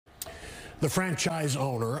The franchise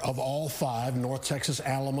owner of all 5 North Texas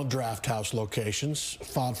Alamo Drafthouse locations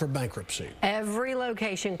filed for bankruptcy. Every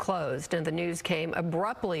location closed, and the news came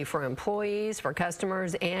abruptly for employees, for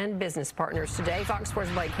customers, and business partners today. Fox Sports'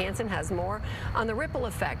 Blake Hansen has more on the ripple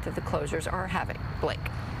effect that the closures are having. Blake.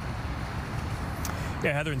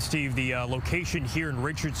 Yeah, Heather and Steve, the location here in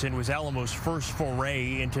Richardson was Alamo's first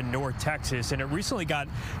foray into North Texas, and it recently got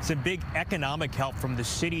some big economic help from the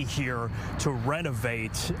city here to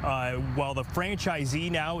renovate. While the franchisee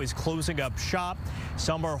now is closing up shop,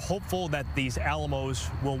 some are hopeful that these Alamos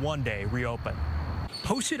will one day reopen.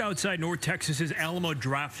 Posted outside North Texas's Alamo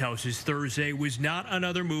Drafthouses Thursday was not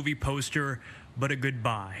another movie poster, but a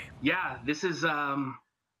goodbye. Yeah, this is a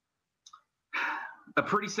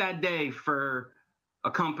pretty sad day for a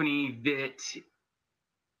company that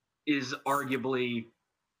had arguably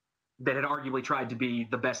tried to be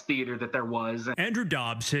the best theater that there was. Andrew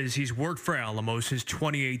Dobbs says he's worked for Alamo since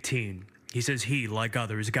 2018. He says he, like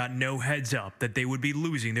others, got no heads up that they would be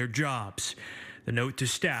losing their jobs. The note to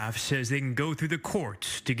staff says they can go through the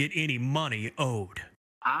courts to get any money owed.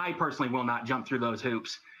 I personally will not jump through those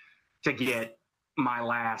hoops to get my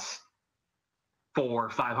last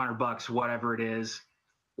 $400-500, whatever it is.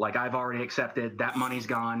 Like, I've already accepted that money's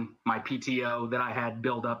gone. My PTO that I had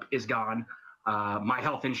built up is gone. My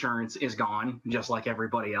health insurance is gone, just like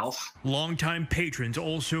everybody else. Longtime patrons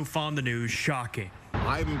also found the news shocking.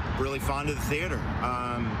 I'm really fond of the theater.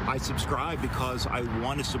 I subscribe because I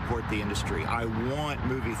want to support the industry. I want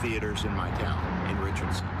movie theaters in my town, in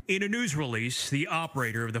Richardson. In a news release, the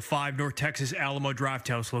operator of the 5 North Texas Alamo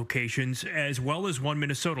Drafthouse locations, as well as 1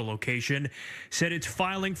 Minnesota location, said it's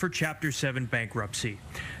filing for Chapter 7 bankruptcy.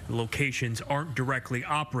 The locations aren't directly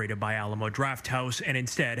operated by Alamo Drafthouse and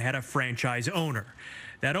instead had a franchise owner.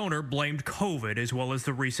 That owner blamed COVID as well as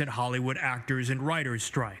the recent Hollywood actors and writers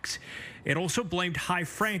strikes. It also blamed high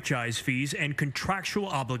franchise fees and contractual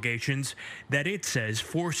obligations that it says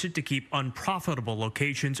force it to keep unprofitable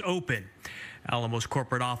locations open. Alamo's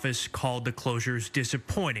corporate office called the closures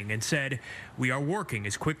disappointing and said, "We are working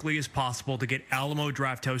as quickly as possible to get Alamo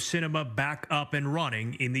Drafthouse Cinema back up and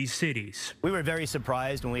running in these cities." We were very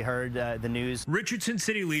surprised when we heard the news. Richardson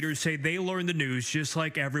city leaders say they learned the news just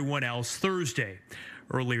like everyone else Thursday.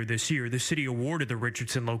 Earlier this year, the city awarded the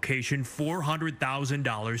Richardson location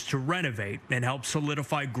 $400,000 to renovate and help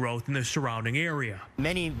solidify growth in the surrounding area.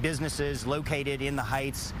 Many businesses located in the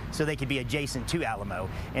Heights so they could be adjacent to Alamo.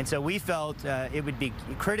 And so we felt it would be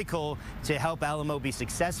critical to help Alamo be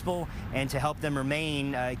successful and to help them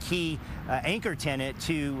remain a key anchor tenant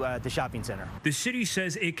to the shopping center. The city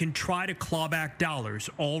says it can try to claw back dollars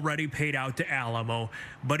already paid out to Alamo,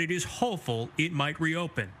 but it is hopeful it might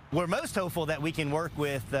reopen. We're most hopeful that we can work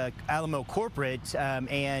with Alamo corporate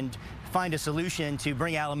and find a solution to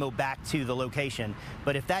bring Alamo back to the location.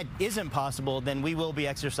 But if that isn't possible, then we will be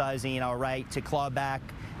exercising our right to claw back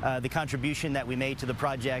the contribution that we made to the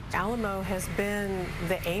project. Alamo has been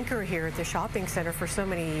the anchor here at the shopping center for so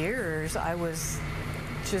many years. I was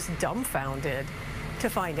just dumbfounded to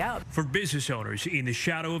find out. For business owners in the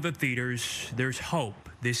shadow of the theaters, there's hope.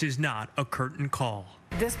 This is not a curtain call.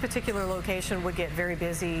 This particular location would get very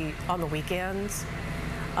busy on the weekends.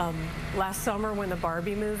 Last summer when the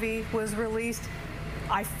Barbie movie was released,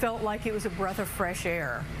 I felt like it was a breath of fresh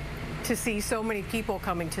air to see so many people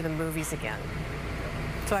coming to the movies again.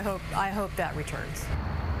 So I hope that returns.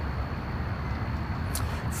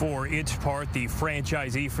 For its part, the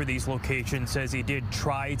franchisee for these locations says he did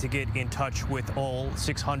try to get in touch with all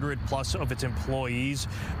 600 plus of its employees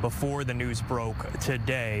before the news broke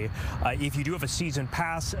today. If you do have a season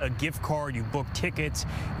pass, a gift card, you book tickets,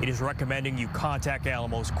 it is recommending you contact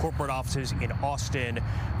Alamo's corporate offices in Austin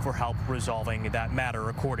for help resolving that matter,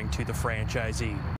 according to the franchisee.